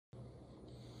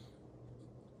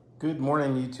Good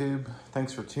morning, YouTube.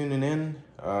 Thanks for tuning in.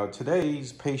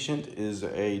 Today's patient is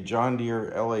a John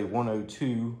Deere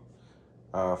LA102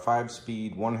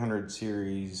 5-speed 100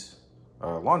 series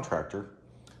lawn tractor.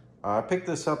 I picked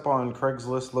this up on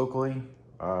Craigslist locally,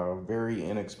 very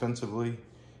inexpensively.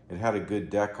 It had a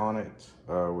good deck on it,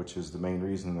 which is the main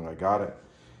reason that I got it.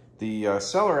 The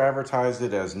seller advertised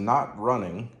it as not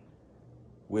running,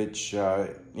 which,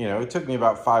 it took me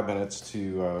about 5 minutes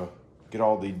to get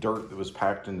all the dirt that was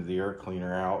packed into the air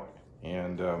cleaner out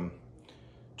and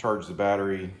charge the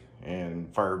battery and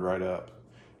fired right up.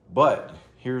 But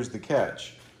here's the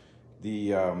catch.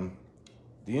 The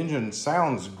engine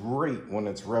sounds great when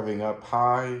it's revving up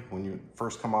high, when you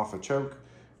first come off a choke,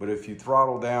 but if you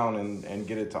throttle down and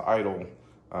get it to idle,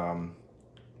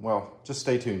 well, just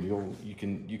stay tuned. You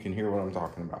can hear what I'm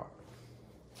talking about.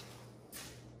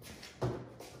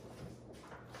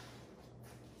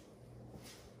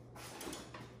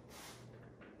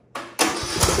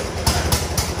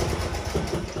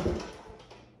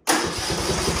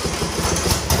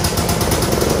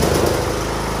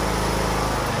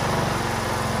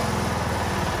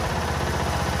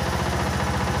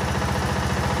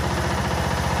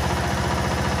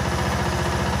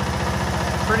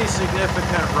 Pretty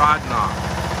significant rod knock.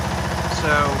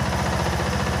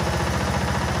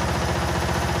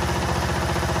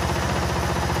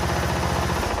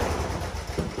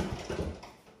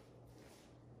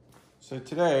 So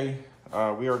today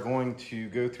we are going to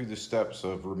go through the steps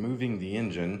of removing the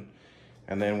engine,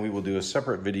 and then we will do a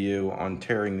separate video on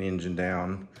tearing the engine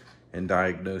down and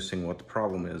diagnosing what the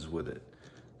problem is with it.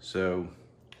 So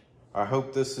I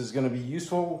hope this is going to be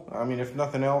useful. I mean, if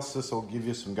nothing else, this will give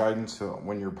you some guidance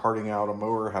when you're parting out a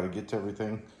mower, how to get to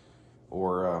everything.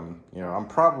 Or, I'm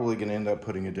probably going to end up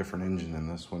putting a different engine in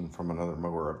this one from another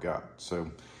mower I've got.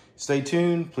 So stay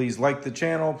tuned. Please like the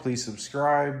channel. Please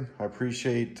subscribe. I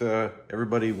appreciate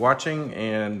everybody watching,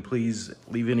 and please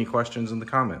leave any questions in the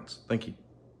comments. Thank you.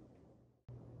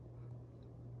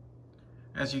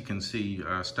 As you can see,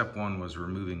 step one was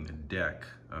removing the deck.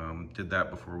 Did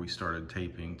that before we started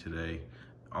taping today.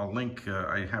 I'll link,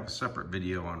 I have a separate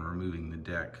video on removing the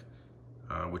deck,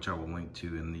 which I will link to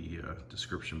in the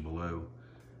description below.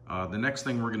 The next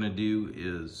thing we're gonna do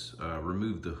is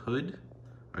remove the hood.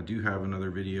 I do have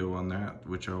another video on that,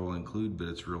 which I will include, but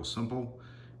it's real simple.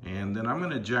 And then I'm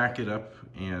gonna jack it up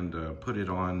and put it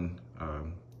on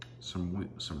some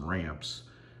ramps,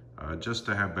 just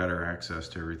to have better access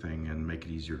to everything and make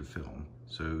it easier to film.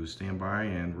 So stand by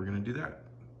and we're gonna do that.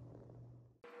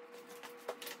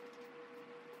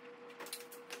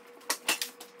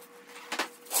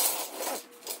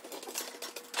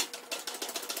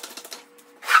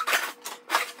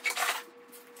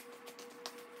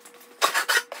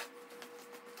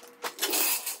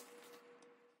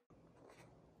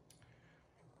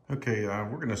 Okay,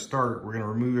 we're gonna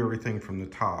remove everything from the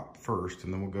top first,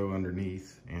 and then we'll go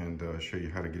underneath and show you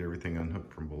how to get everything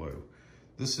unhooked from below.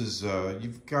 This is,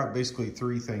 you've got basically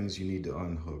three things you need to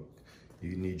unhook.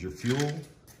 You need your fuel,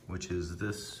 which is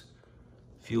this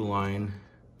fuel line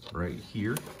right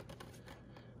here.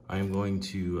 I'm going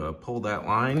to pull that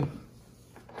line,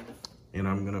 and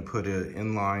I'm gonna put an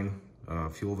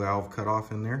inline fuel valve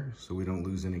cutoff in there so we don't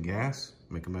lose any gas,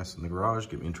 make a mess in the garage,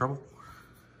 get me in trouble.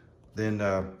 Then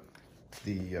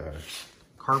the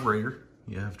carburetor,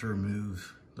 you have to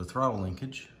remove the throttle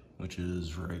linkage, which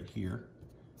is right here.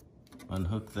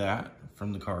 Unhook that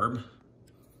from the carb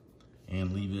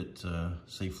and leave it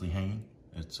safely hanging.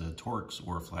 It's a Torx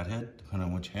or a flathead, depending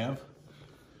on what you have.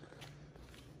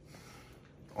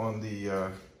 On the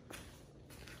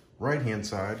right-hand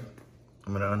side,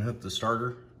 I'm gonna unhook the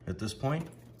starter at this point,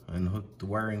 unhook the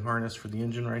wiring harness for the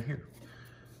engine right here.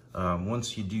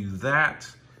 Once you do that,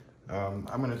 I'm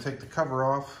going to take the cover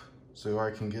off so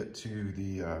I can get to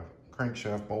the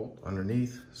crankshaft bolt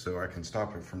underneath so I can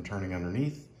stop it from turning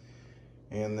underneath.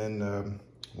 And then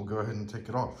we'll go ahead and take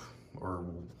it off, or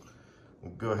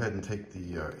we'll go ahead and take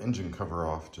the engine cover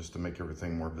off just to make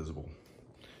everything more visible.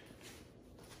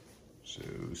 So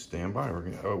stand by.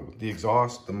 The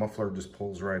exhaust, the muffler just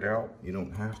pulls right out. You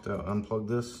don't have to unplug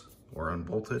this or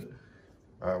unbolt it.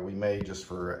 We may, just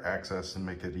for access and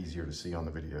make it easier to see on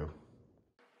the video.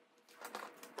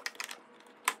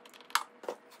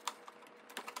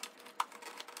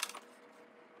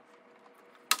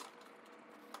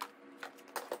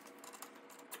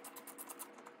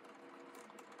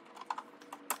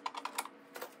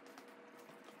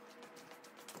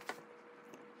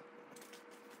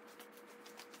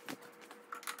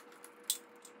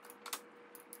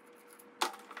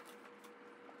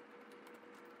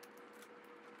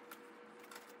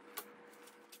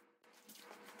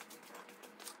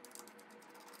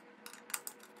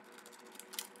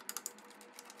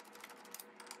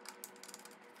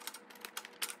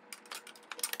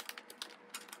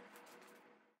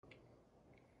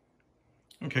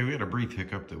 Okay, we had a brief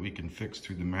hiccup that we can fix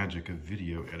through the magic of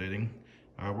video editing.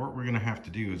 What we're gonna have to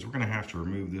do is we're gonna have to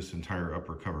remove this entire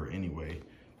upper cover anyway,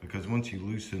 because once you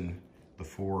loosen the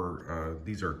four,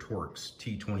 these are Torx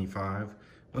T25.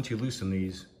 Once you loosen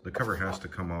these, the cover has to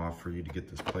come off for you to get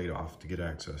this plate off to get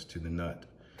access to the nut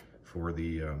for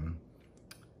the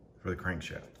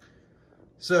crankshaft.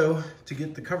 So to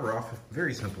get the cover off,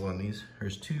 very simple on these.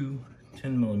 There's two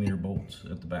 10mm bolts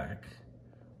at the back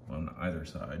on either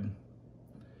side.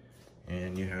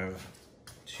 And you have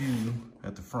two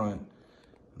at the front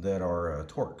that are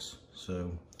Torx.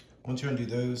 So once you undo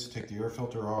those, take the air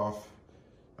filter off,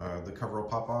 the cover will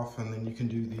pop off, and then you can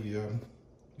do the,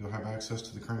 you'll have access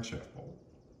to the crankshaft bolt.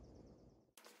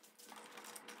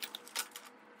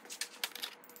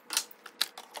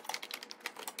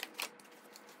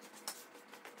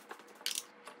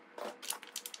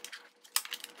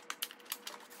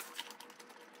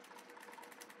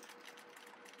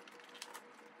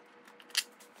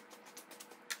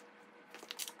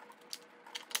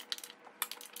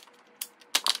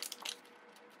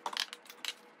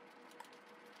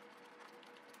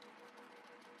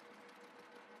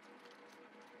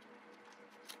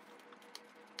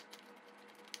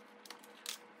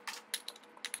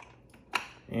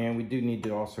 And we do need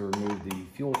to also remove the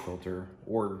fuel filter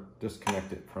or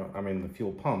disconnect it from, the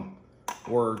fuel pump,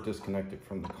 or disconnect it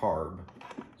from the carb.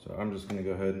 So I'm just gonna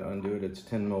go ahead and undo it. It's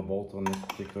 10mm bolt on this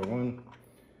particular one.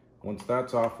 Once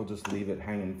that's off, we'll just leave it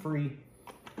hanging free.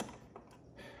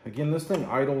 Again, this thing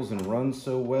idles and runs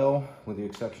so well, with the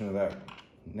exception of that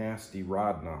nasty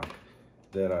rod knock,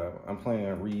 that I'm planning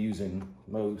on reusing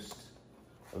most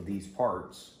of these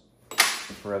parts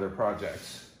for other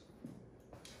projects.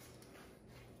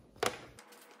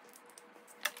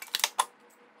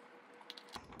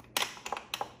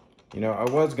 You know, I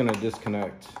was gonna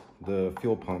disconnect the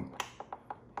fuel pump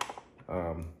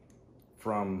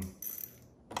from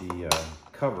the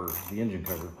cover, the engine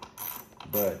cover,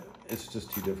 but it's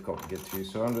just too difficult to get to.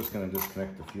 So I'm just gonna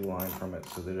disconnect the fuel line from it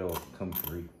so that it'll come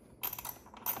free.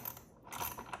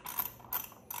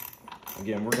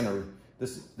 Again, we're gonna,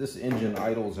 this engine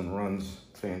idles and runs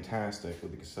fantastic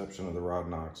with the exception of the rod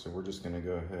knock. So we're just gonna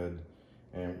go ahead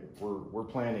and we're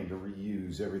planning to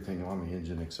reuse everything on the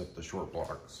engine except the short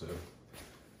block. So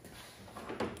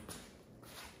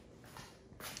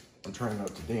I'm trying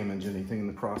not to damage anything in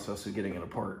the process of getting it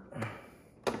apart.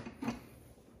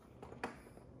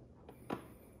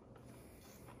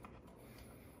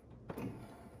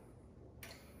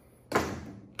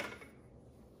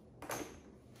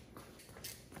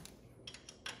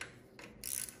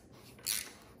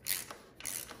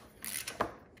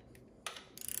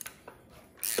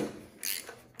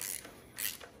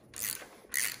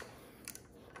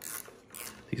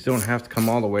 These don't have to come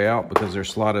all the way out because they're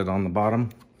slotted on the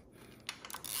bottom.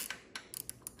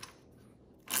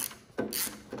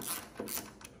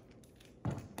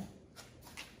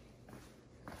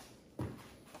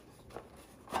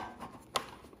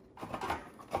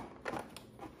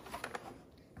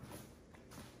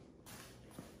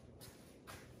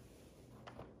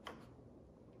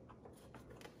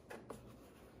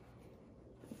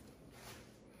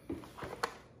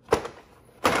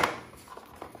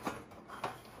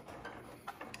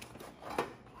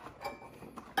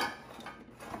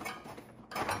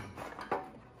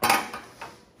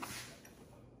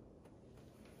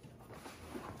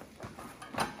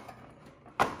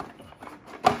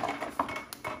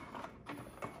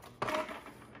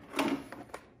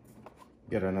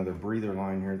 Got another breather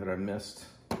line here that I missed.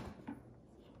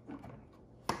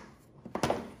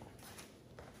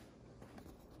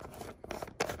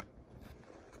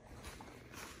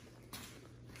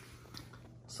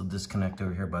 So disconnect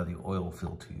over here by the oil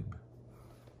fill tube.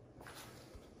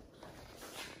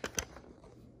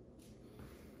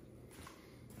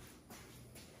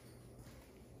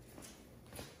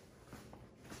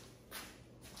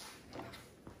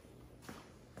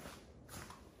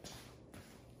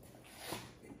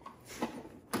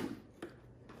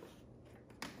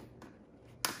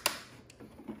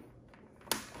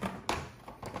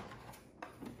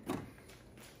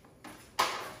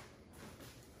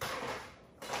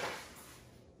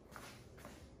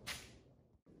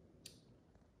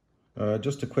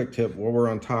 Just a quick tip, while we're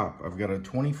on top, I've got a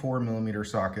 24mm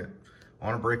socket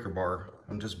on a breaker bar.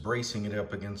 I'm just bracing it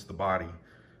up against the body.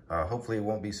 Hopefully it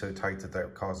won't be so tight that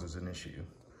that causes an issue.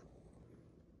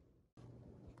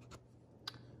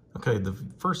 Okay, the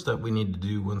first step we need to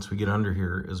do once we get under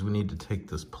here is we need to take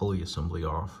this pulley assembly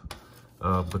off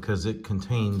because it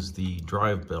contains the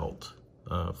drive belt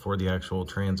for the actual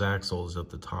transaxles at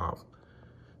the top.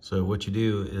 So what you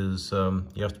do is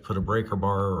you have to put a breaker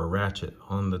bar or a ratchet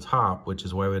on the top, which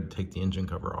is why we had to take the engine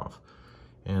cover off,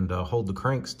 and hold the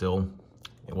crank still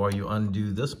while you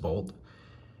undo this bolt.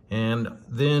 And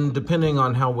then depending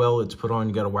on how well it's put on,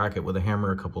 you got to whack it with a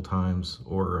hammer a couple times,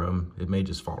 or it may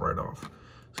just fall right off.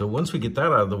 So once we get that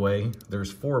out of the way,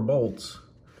 there's 4 bolts.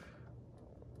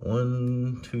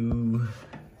 1, 2,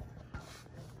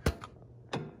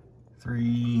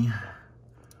 3,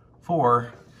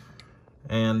 4.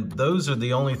 And those are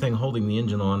the only thing holding the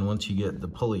engine on once you get the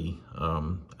pulley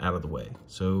out of the way.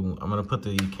 So I'm gonna put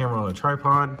the camera on a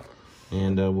tripod,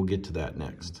 and we'll get to that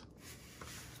next.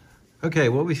 Okay,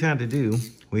 what we've had to do,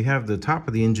 we have the top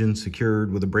of the engine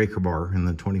secured with a breaker bar and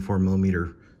the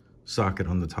 24mm socket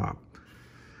on the top.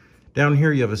 Down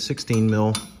here you have a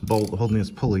 16mm bolt holding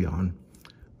this pulley on.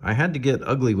 I had to get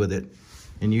ugly with it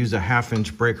and use a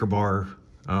 1/2" breaker bar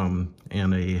and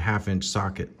a 1/2"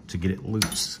 socket to get it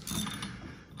loose.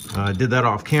 I did that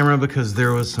off camera because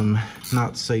there was some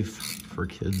not safe for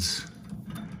kids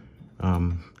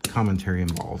commentary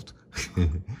involved.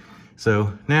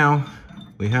 So now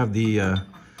we have the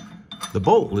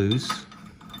bolt loose,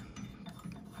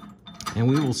 and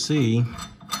we will see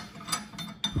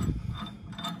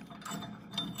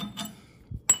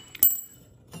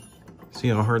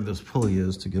how hard this pulley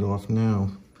is to get off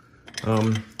now.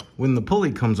 When the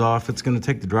pulley comes off, it's going to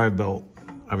take the drive belt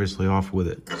obviously off with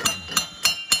it.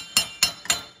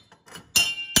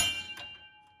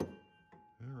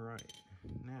 All right,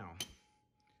 now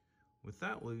with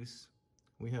that loose,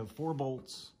 we have 4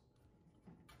 bolts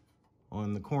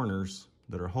on the corners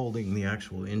that are holding the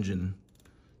actual engine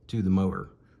to the motor.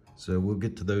 So we'll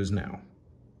get to those now.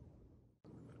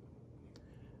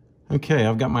 Okay,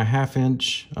 I've got my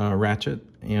 1/2" ratchet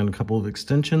and a couple of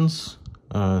extensions,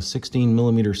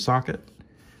 16mm socket.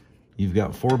 You've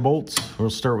got 4 bolts. We'll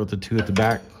start with the 2 at the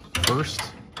back first.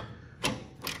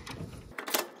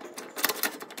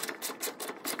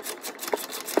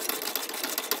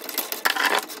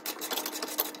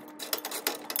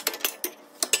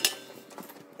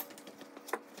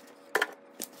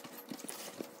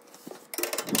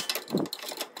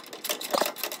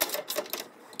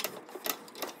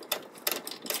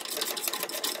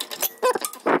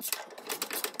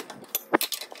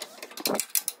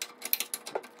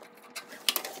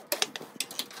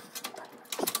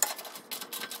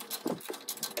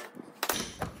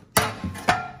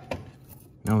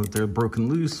 Now that they're broken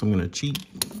loose, I'm going to cheat.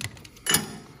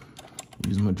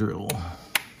 Use my drill.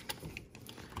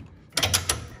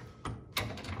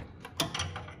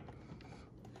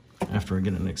 After I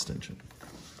get an extension.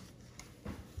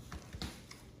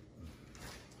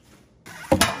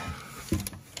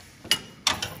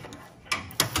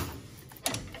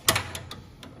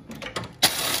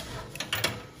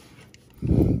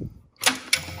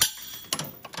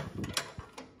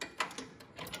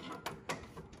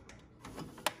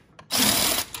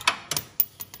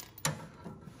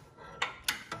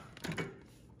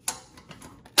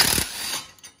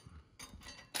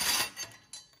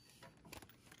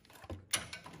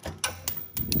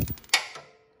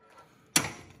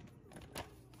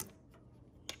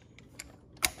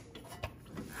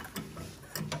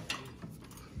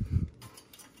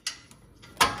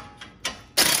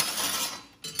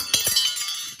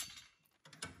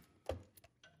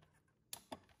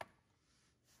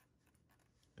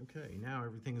 Okay, now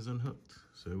everything is unhooked.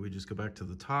 So we just go back to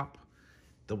the top,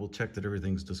 double check that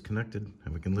everything's disconnected,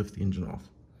 and we can lift the engine off.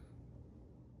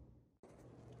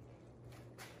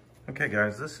 Okay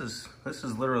guys, this is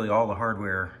literally all the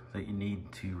hardware that you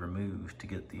need to remove to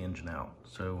get the engine out.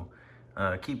 So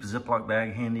keep a Ziploc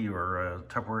bag handy, or a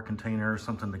Tupperware container, or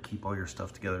something to keep all your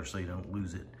stuff together so you don't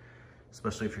lose it,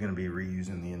 especially if you're going to be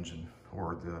reusing the engine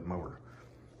or the motor.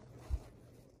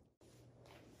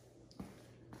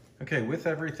 Okay, with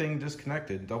everything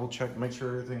disconnected, double check, make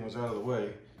sure everything was out of the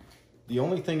way. The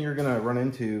only thing you're gonna run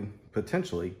into,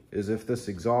 potentially, is if this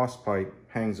exhaust pipe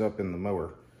hangs up in the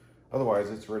mower. Otherwise,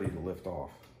 it's ready to lift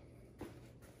off.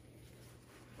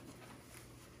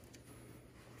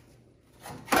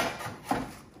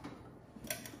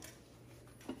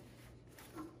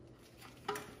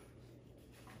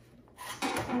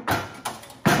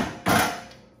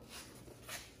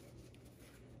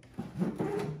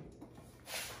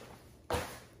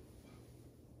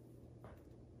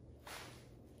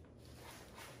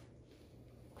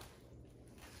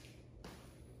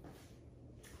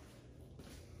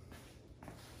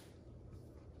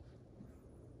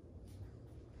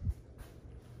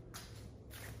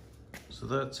 So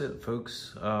that's it,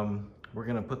 folks. We're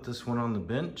gonna put this one on the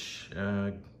bench,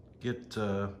 get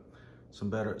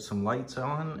some lights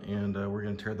on, and we're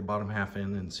gonna tear the bottom half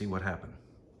in and see what happened.